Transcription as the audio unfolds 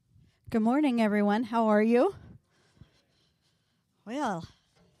Good morning, everyone. How are you? Well,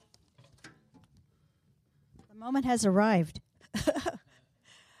 the moment has arrived.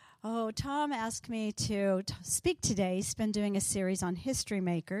 Tom asked me to speak today. He's been doing a series on history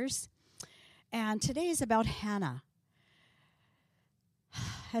makers, and today is about Hannah.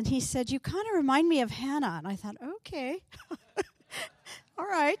 And he said, "You kind of remind me of Hannah." And I thought, okay, all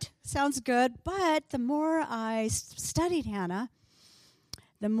right, sounds good. But the more I studied Hannah,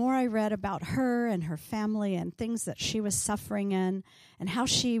 the more I read about her and her family and things that she was suffering in and how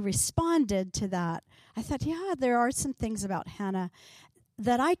she responded to that, I thought, yeah, there are some things about Hannah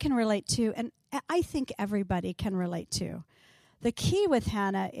that I can relate to, and I think everybody can relate to. The key with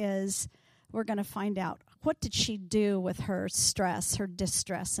Hannah is we're going to find out, what did she do with her stress, her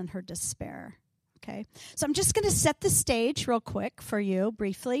distress, and her despair? Okay, so I'm just going to set the stage real quick for you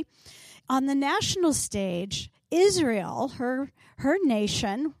briefly. On the national stage, Israel, her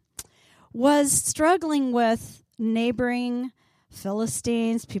nation, was struggling with neighboring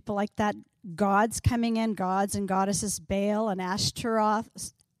Philistines, people like that, gods coming in, gods and goddesses, Baal and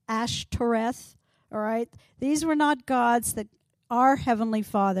Ashtoreth, all right? These were not gods that our Heavenly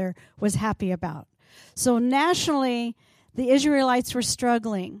Father was happy about. So nationally, the Israelites were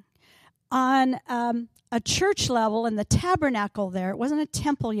struggling. On a church level, in the tabernacle there, it wasn't a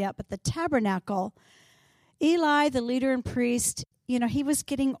temple yet, but the tabernacle, Eli, the leader and priest, he was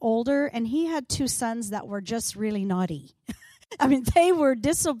getting older, and he had two sons that were just really naughty. I mean, they were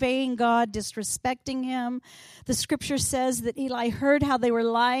disobeying God, disrespecting him. The scripture says that Eli heard how they were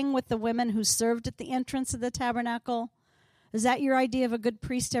lying with the women who served at the entrance of the tabernacle. Is that your idea of a good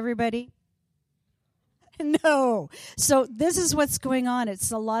priest, everybody? No. So this is what's going on.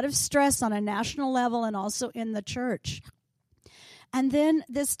 It's a lot of stress on a national level and also in the church. And then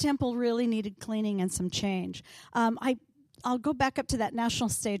this temple really needed cleaning and some change. I'll go back up to that national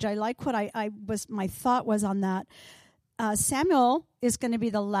stage. I like what my thought was on that. Samuel is going to be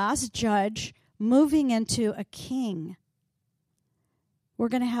the last judge moving into a king. We're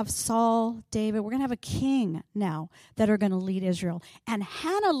going to have Saul, David. We're going to have a king now that are going to lead Israel. And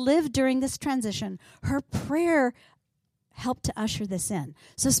Hannah lived during this transition. Her prayer helped to usher this in.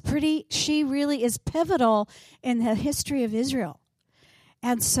 So she really is pivotal in the history of Israel.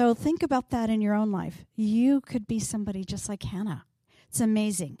 And so think about that in your own life. You could be somebody just like Hannah. It's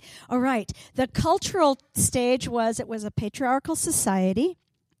amazing. All right. The cultural stage was a patriarchal society.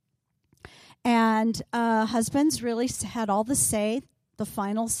 And husbands really had all the say, the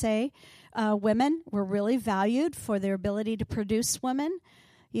final say. Women were really valued for their ability to produce women,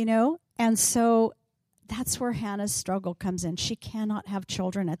 And so that's where Hannah's struggle comes in. She cannot have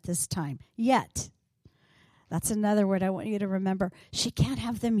children at this time yet. That's another word I want you to remember. She can't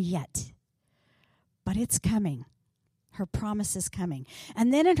have them yet, but it's coming. Her promise is coming.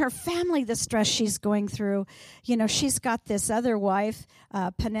 And then in her family, the stress she's going through, she's got this other wife,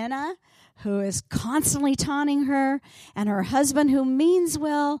 Peninnah, who is constantly taunting her, and her husband who means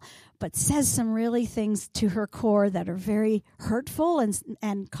well, but says some really things to her core that are very hurtful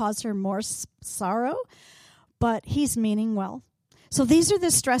and cause her more sorrow, but he's meaning well. So these are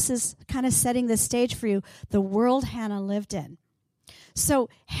the stresses kind of setting the stage for you, the world Hannah lived in. So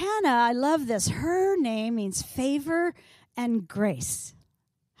Hannah, I love this. Her name means favor and grace.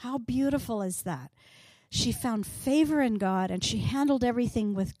 How beautiful is that? She found favor in God, and she handled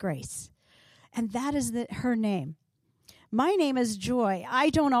everything with grace. And that is her name. My name is Joy.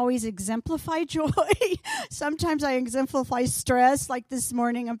 I don't always exemplify joy. Sometimes I exemplify stress. Like this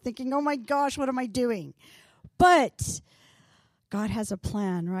morning, I'm thinking, oh my gosh, what am I doing? But God has a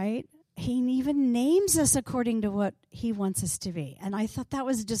plan, right? He even names us according to what he wants us to be. And I thought that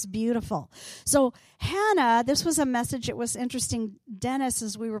was just beautiful. So Hannah, this was a message. It was interesting. Dennis,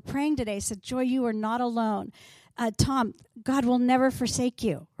 as we were praying today, said, Joy, you are not alone. Tom, God will never forsake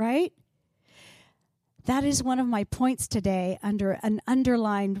you, right? That is one of my points today under an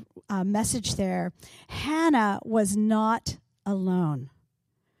underlined message there. Hannah was not alone.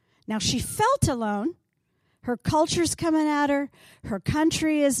 Now, she felt alone. Her culture's coming at her. Her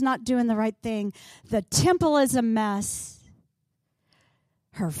country is not doing the right thing. The temple is a mess.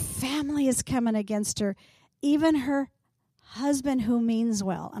 Her family is coming against her. Even her husband, who means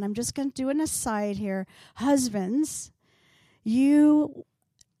well. And I'm just going to do an aside here. Husbands, you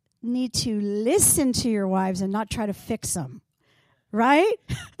need to listen to your wives and not try to fix them. Right?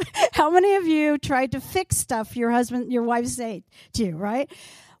 How many of you tried to fix stuff your wives say to you, right?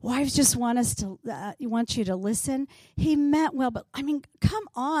 Wives just want you to listen. He meant well, but I mean, come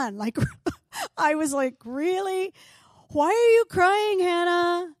on. I was like, really? Why are you crying,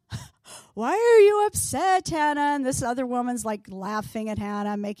 Hannah? Why are you upset, Hannah? And this other woman's like laughing at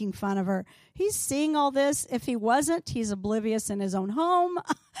Hannah, making fun of her. He's seeing all this. If he wasn't, he's oblivious in his own home.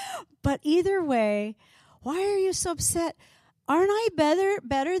 But either way, why are you so upset? Aren't I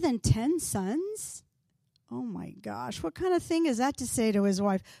better than 10 sons? Oh my gosh, what kind of thing is that to say to his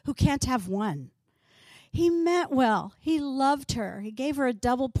wife who can't have one? He meant well. He loved her. He gave her a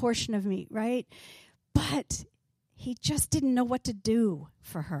double portion of meat, right? But he just didn't know what to do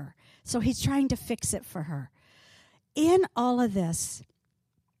for her. So he's trying to fix it for her. In all of this,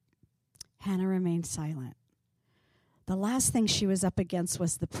 Hannah remained silent. The last thing she was up against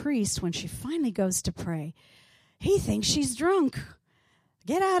was the priest when she finally goes to pray. He thinks she's drunk.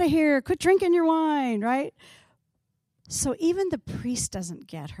 Get out of here. Quit drinking your wine, right? So even the priest doesn't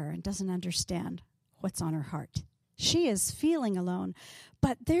get her and doesn't understand what's on her heart. She is feeling alone.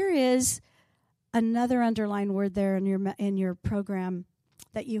 But there is another underlined word there in your program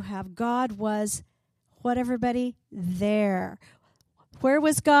that you have. God was, what, everybody? There. Where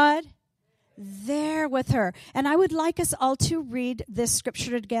was God? There with her. And I would like us all to read this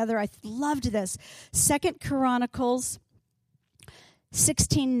scripture together. I loved this. 2 Chronicles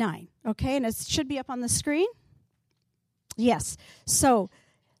 16:9. Okay, and it should be up on the screen. Yes. So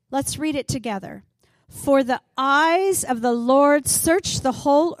let's read it together. For the eyes of the Lord search the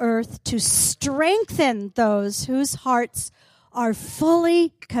whole earth to strengthen those whose hearts are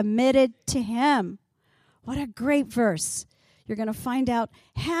fully committed to him. What a great verse. You're going to find out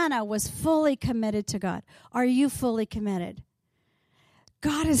Hannah was fully committed to God. Are you fully committed?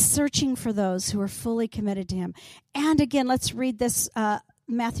 God is searching for those who are fully committed to him. And again, let's read this,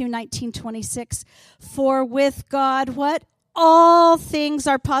 Matthew 19:26. For with God, what? All things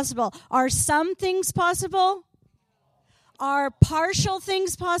are possible. Are some things possible? Are partial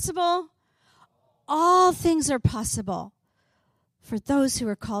things possible? All things are possible for those who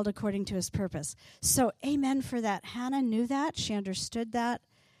are called according to his purpose. So amen for that. Hannah knew that. She understood that.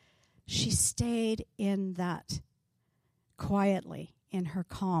 She stayed in that quietly, in her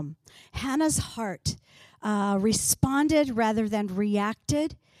calm. Hannah's heart responded rather than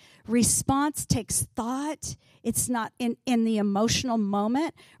reacted. Response takes thought. It's not in the emotional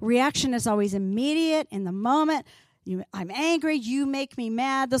moment. Reaction is always immediate, in the moment. I'm angry, you make me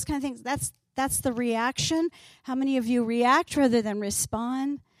mad, those kind of things. That's the reaction. How many of you react rather than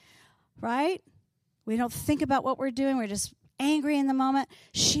respond? Right? We don't think about what we're doing. We're just angry in the moment.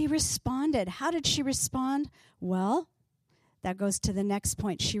 She responded. How did she respond? Well, that goes to the next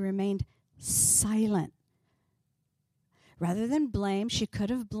point. She remained silent. Rather than blame, she could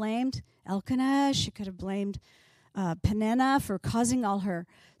have blamed Elkanah. She could have blamed Peninnah for causing all her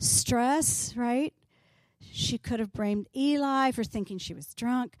stress, right? She could have blamed Eli for thinking she was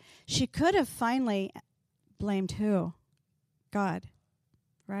drunk. She could have finally blamed who? God,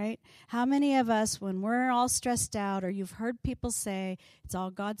 right? How many of us, when we're all stressed out, or you've heard people say it's all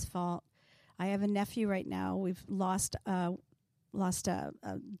God's fault? I have a nephew right now. We've lost a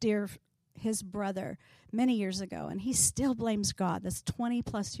dear, his brother, many years ago, and he still blames God. That's 20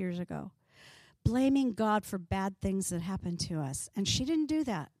 plus years ago. Blaming God for bad things that happened to us. And she didn't do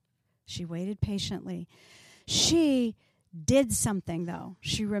that. She waited patiently. She did something, though.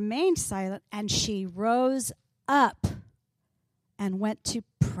 She remained silent, and she rose up and went to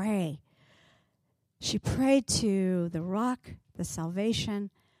pray. She prayed to the rock, the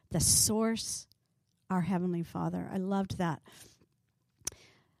salvation, the source, our Heavenly Father. I loved that.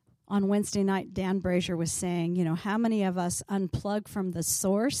 On Wednesday night, Dan Brazier was saying, how many of us unplug from the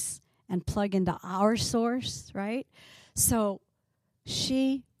source and plug into our source, right? So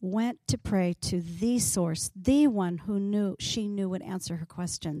she went to pray to the source, the one who she knew would answer her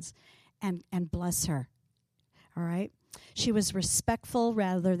questions and bless her, all right? She was respectful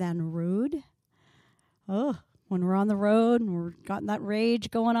rather than rude. Oh, when we're on the road and we're got that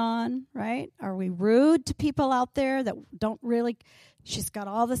rage going on, right? Are we rude to people out there that don't really... She's got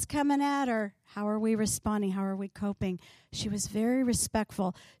all this coming at her. How are we responding? How are we coping? She was very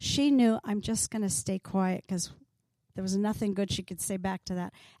respectful. She knew, I'm just going to stay quiet because there was nothing good she could say back to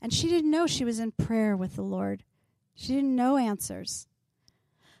that. And she didn't know she was in prayer with the Lord. She didn't know answers.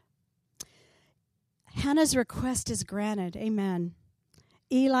 Hannah's request is granted. Amen.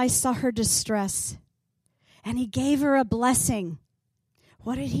 Eli saw her distress, and he gave her a blessing.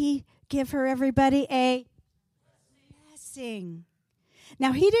 What did he give her, everybody? A blessing.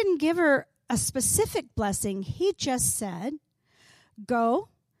 Now, he didn't give her a specific blessing. He just said, go,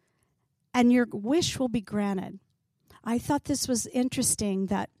 and your wish will be granted. I thought this was interesting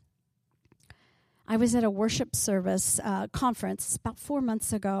that I was at a worship service conference about 4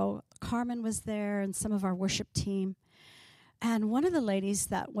 months ago. Carmen was there and some of our worship team. And one of the ladies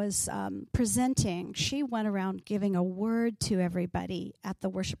that was presenting, she went around giving a word to everybody at the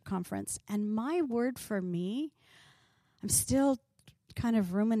worship conference. And my word for me, I'm still kind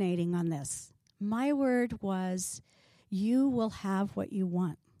of ruminating on this. My word was, you will have what you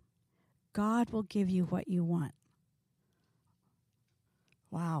want. God will give you what you want.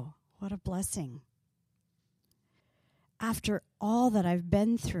 Wow, what a blessing. After all that I've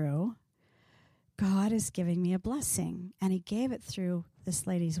been through, God is giving me a blessing, and he gave it through this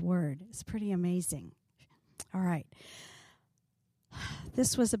lady's word. It's pretty amazing. All right.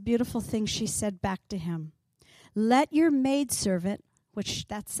 This was a beautiful thing she said back to him. Let your maidservant, which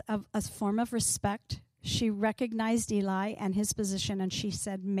that's a form of respect. She recognized Eli and his position, and she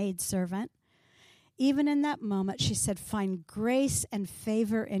said maidservant. Even in that moment, she said, find grace and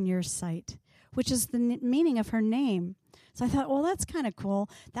favor in your sight, which is the meaning of her name. So I thought, well, that's kind of cool.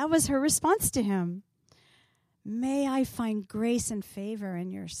 That was her response to him. May I find grace and favor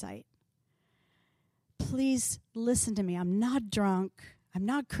in your sight. Please listen to me. I'm not drunk. I'm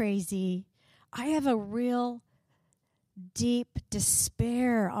not crazy. I have a real deep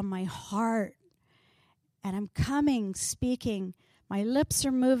despair on my heart. And I'm coming, speaking. My lips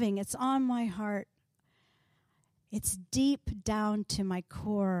are moving. It's on my heart. It's deep down to my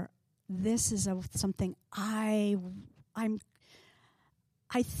core. This is something I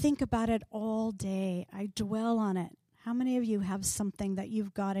think about it all day. I dwell on it. How many of you have something that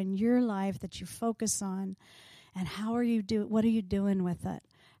you've got in your life that you focus on? And what are you doing with it?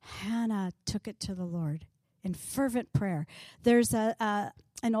 Hannah took it to the Lord in fervent prayer. There's an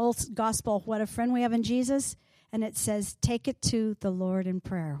old gospel, What a Friend We Have in Jesus, and it says, take it to the Lord in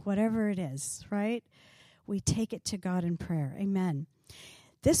prayer, whatever it is, right? We take it to God in prayer. Amen.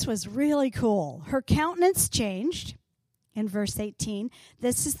 This was really cool. Her countenance changed in verse 18.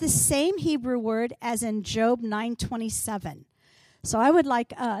 This is the same Hebrew word as in Job 9:27. So I would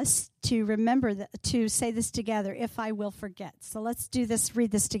like us to remember to say this together, if I will forget. So let's do this,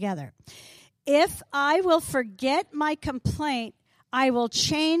 read this together. If I will forget my complaint, I will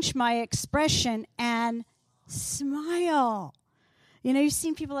change my expression and smile. You know, you've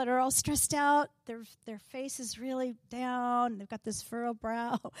seen people that are all stressed out. Their face is really down. They've got this furrowed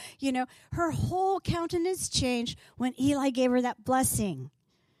brow. You know, her whole countenance changed when Eli gave her that blessing.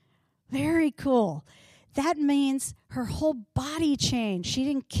 Very cool. That means her whole body changed. She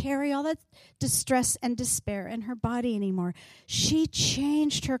didn't carry all that distress and despair in her body anymore. She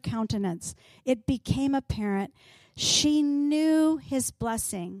changed her countenance. It became apparent. She knew his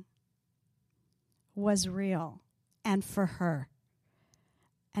blessing was real and for her.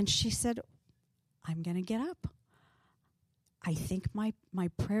 And she said, I'm going to get up. I think my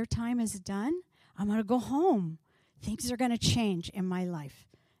prayer time is done. I'm going to go home. Things are going to change in my life.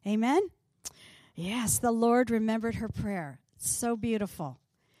 Amen? Yes, the Lord remembered her prayer. It's so beautiful.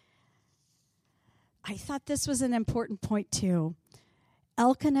 I thought this was an important point too.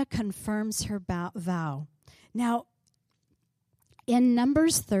 Elkanah confirms her vow. Now, in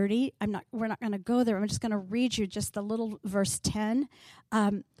Numbers 30, we're not going to go there. I'm just going to read you just the little verse 10.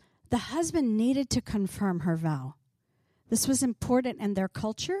 The husband needed to confirm her vow. This was important in their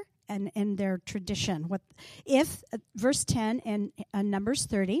culture and in their tradition. Verse 10 in Numbers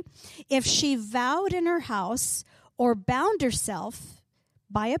 30, if she vowed in her house or bound herself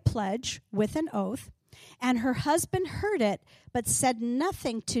by a pledge with an oath, and her husband heard it but said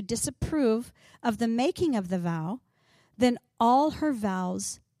nothing to disapprove of the making of the vow, then all her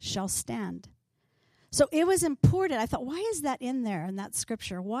vows shall stand. So it was important. I thought, why is that in there in that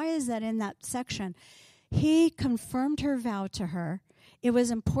scripture? Why is that in that section? He confirmed her vow to her. It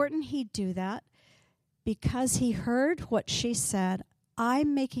was important he do that because he heard what she said.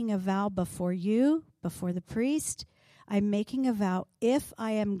 I'm making a vow before you, before the priest. I'm making a vow if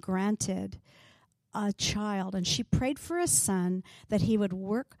I am granted a child. And she prayed for a son that he would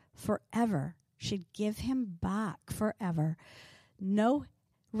work forever. She'd give him back forever. No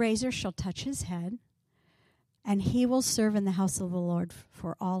razor shall touch his head, and he will serve in the house of the Lord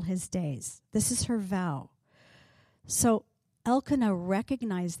for all his days. This is her vow. So Elkanah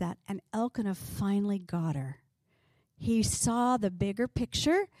recognized that, and Elkanah finally got her. He saw the bigger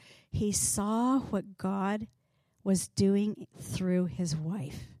picture. He saw what God was doing through his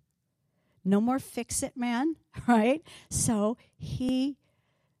wife. No more fix-it man, right? So he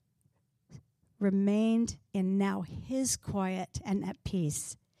remained in now his quiet and at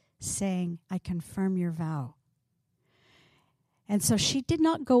peace, saying, I confirm your vow. And so she did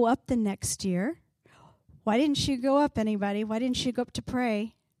not go up the next year. Why didn't she go up, anybody? Why didn't she go up to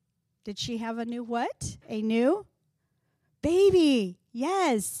pray? Did she have a new what? A new baby.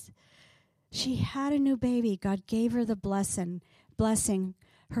 Yes. She had a new baby. God gave her the blessing.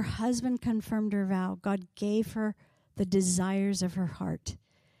 Her husband confirmed her vow. God gave her the desires of her heart.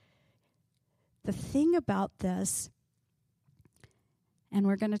 The thing about this, and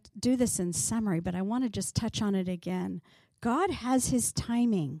we're going to do this in summary, but I want to just touch on it again. God has his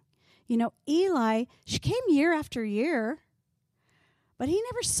timing. You know, Eli, she came year after year, but he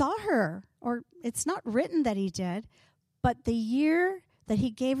never saw her, or it's not written that he did. But the year that he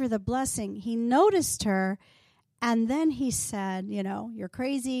gave her the blessing, he noticed her, and then he said, you know, you're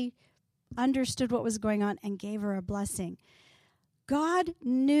crazy, understood what was going on, and gave her a blessing. God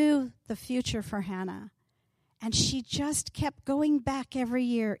knew the future for Hannah, and she just kept going back every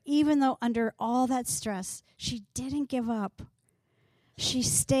year, even though under all that stress, she didn't give up. She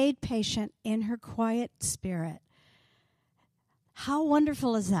stayed patient in her quiet spirit. How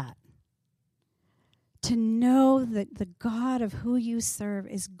wonderful is that? To know that the God of who you serve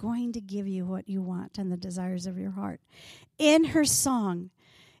is going to give you what you want and the desires of your heart. In her song,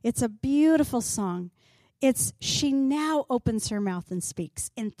 it's a beautiful song. She now opens her mouth and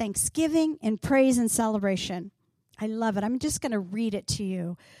speaks in thanksgiving, in praise, and celebration. I love it. I'm just going to read it to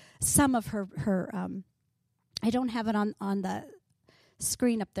you. Some of her I don't have it on the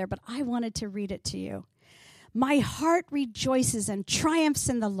screen up there, but I wanted to read it to you. My heart rejoices and triumphs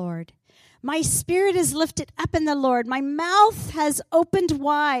in the Lord. My spirit is lifted up in the Lord. My mouth has opened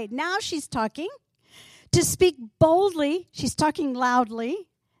wide. Now she's talking. To speak boldly, she's talking loudly,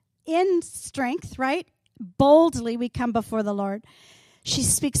 in strength, right? Boldly we come before the Lord. She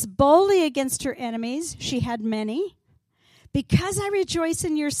speaks boldly against her enemies. She had many. Because I rejoice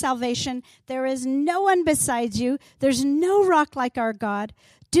in your salvation, there is no one besides you. There's no rock like our God.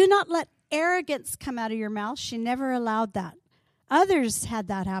 Do not let arrogance come out of your mouth. She never allowed that. Others had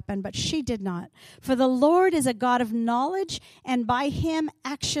that happen, but she did not. For the Lord is a God of knowledge, and by him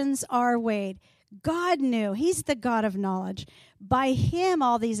actions are weighed. God knew. He's the God of knowledge. By him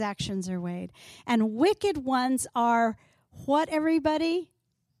all these actions are weighed. And wicked ones are what, everybody?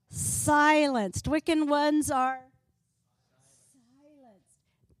 Silenced. Wicked ones are silenced.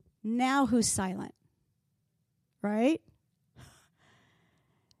 Now who's silent? Right?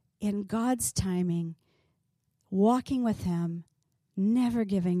 In God's timing, walking with him, never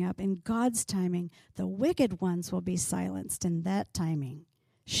giving up. In God's timing, the wicked ones will be silenced in that timing.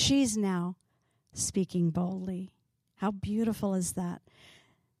 She's now speaking boldly. How beautiful is that?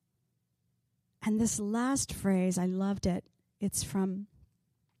 And this last phrase, I loved it. It's from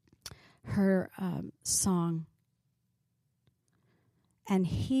her song. And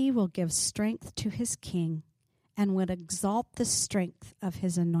he will give strength to his king and would exalt the strength of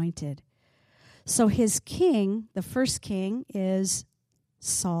his anointed. So his king, the first king, is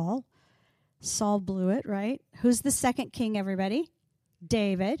Saul. Saul blew it, right? Who's the second king, everybody?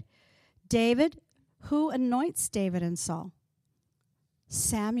 David. David, who anoints David and Saul?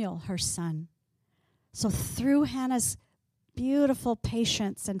 Samuel, her son. So through Hannah's beautiful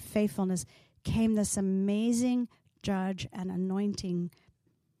patience and faithfulness came this amazing judge and anointing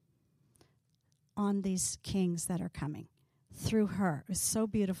on these kings that are coming. Through her. It was so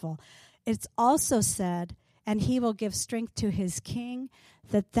beautiful. It's also said, and he will give strength to his king,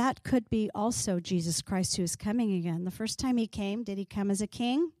 that could be also Jesus Christ who is coming again. The first time he came, did he come as a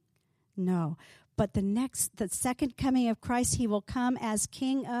king? No. But the second coming of Christ, he will come as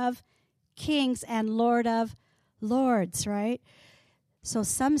King of kings and Lord of lords, right? So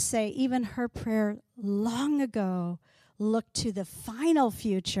some say even her prayer long ago looked to the final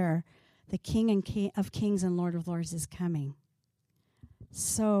future. The King of kings and Lord of lords is coming.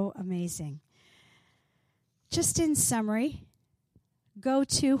 So amazing. Just in summary, go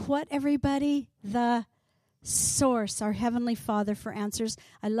to what, everybody? The source, our Heavenly Father, for answers.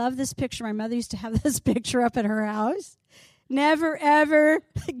 I love this picture. My mother used to have this picture up at her house. Never, ever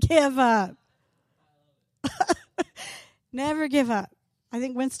give up. Never give up. I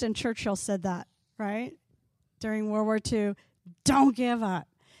think Winston Churchill said that, right? During World War II. Don't give up.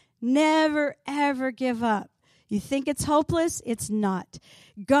 Never, ever give up. You think it's hopeless? It's not.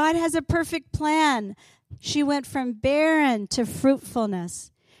 God has a perfect plan. She went from barren to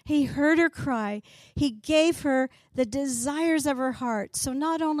fruitfulness. He heard her cry. He gave her the desires of her heart. So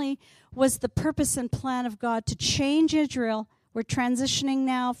not only was the purpose and plan of God to change Israel, we're transitioning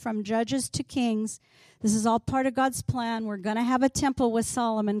now from judges to kings. This is all part of God's plan. We're going to have a temple with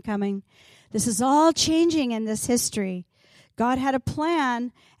Solomon coming. This is all changing in this history. God had a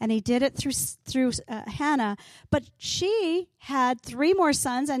plan, and he did it through Hannah. But she had 3 more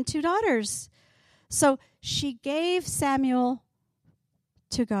sons and 2 daughters. So she gave Samuel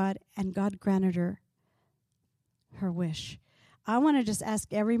to God, and God granted her wish. I want to just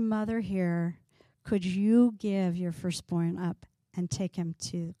ask every mother here, could you give your firstborn up and take him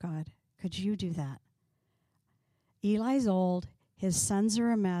to God? Could you do that? Eli's old. His sons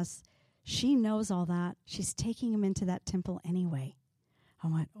are a mess. She knows all that. She's taking him into that temple anyway. I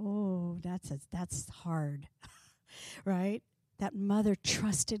went, oh, that's hard, right? That mother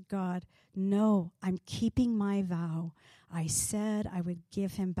trusted God. No, I'm keeping my vow. I said I would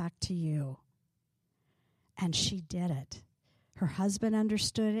give him back to you. And she did it. Her husband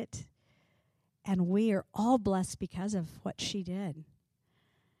understood it. And we are all blessed because of what she did.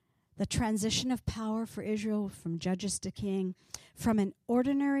 The transition of power for Israel from judges to king, from an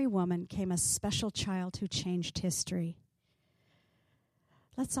ordinary woman came a special child who changed history.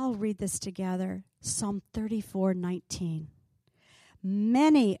 Let's all read this together. Psalm 34:19.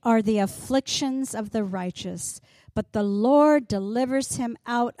 Many are the afflictions of the righteous, but the Lord delivers him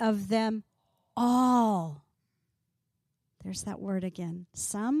out of them all. There's that word again.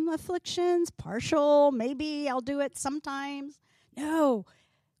 Some afflictions, partial, maybe I'll do it sometimes. No.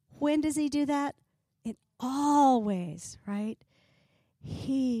 When does he do that? In all ways, right?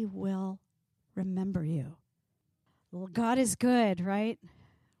 He will remember you. Well, God is good, right?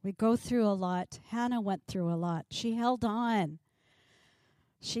 We go through a lot. Hannah went through a lot. She held on.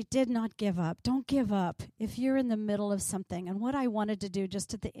 She did not give up. Don't give up if you're in the middle of something. And what I wanted to do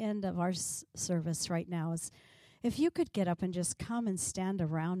just at the end of our service right now is if you could get up and just come and stand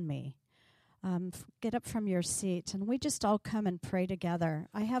around me. Get up from your seat, and we just all come and pray together.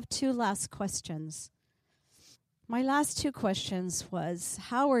 I have two last questions. My last two questions was,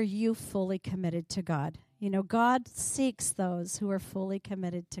 how are you fully committed to God? You know, God seeks those who are fully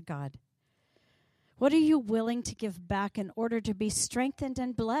committed to God. What are you willing to give back in order to be strengthened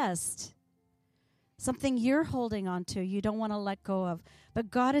and blessed? Something you're holding on to, you don't want to let go of. But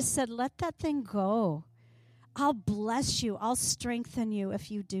God has said, let that thing go. I'll bless you. I'll strengthen you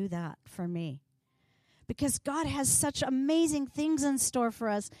if you do that for me. Because God has such amazing things in store for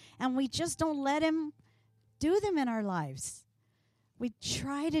us, and we just don't let him do them in our lives. We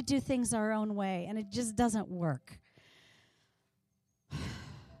try to do things our own way, and it just doesn't work.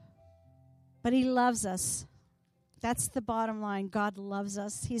 But he loves us. That's the bottom line. God loves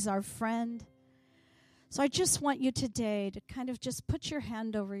us. He's our friend. So I just want you today to kind of just put your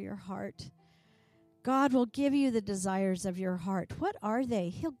hand over your heart. God will give you the desires of your heart. What are they?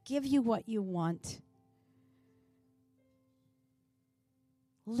 He'll give you what you want.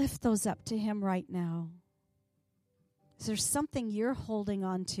 Lift those up to him right now. Is there something you're holding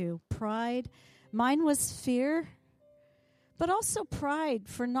on to? Pride? Mine was fear, but also pride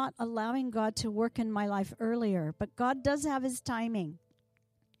for not allowing God to work in my life earlier. But God does have his timing.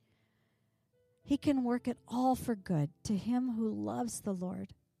 He can work it all for good to him who loves the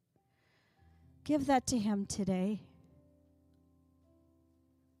Lord. Give that to him today.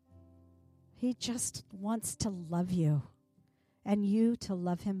 He just wants to love you and you to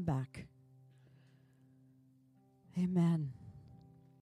love him back. Amen.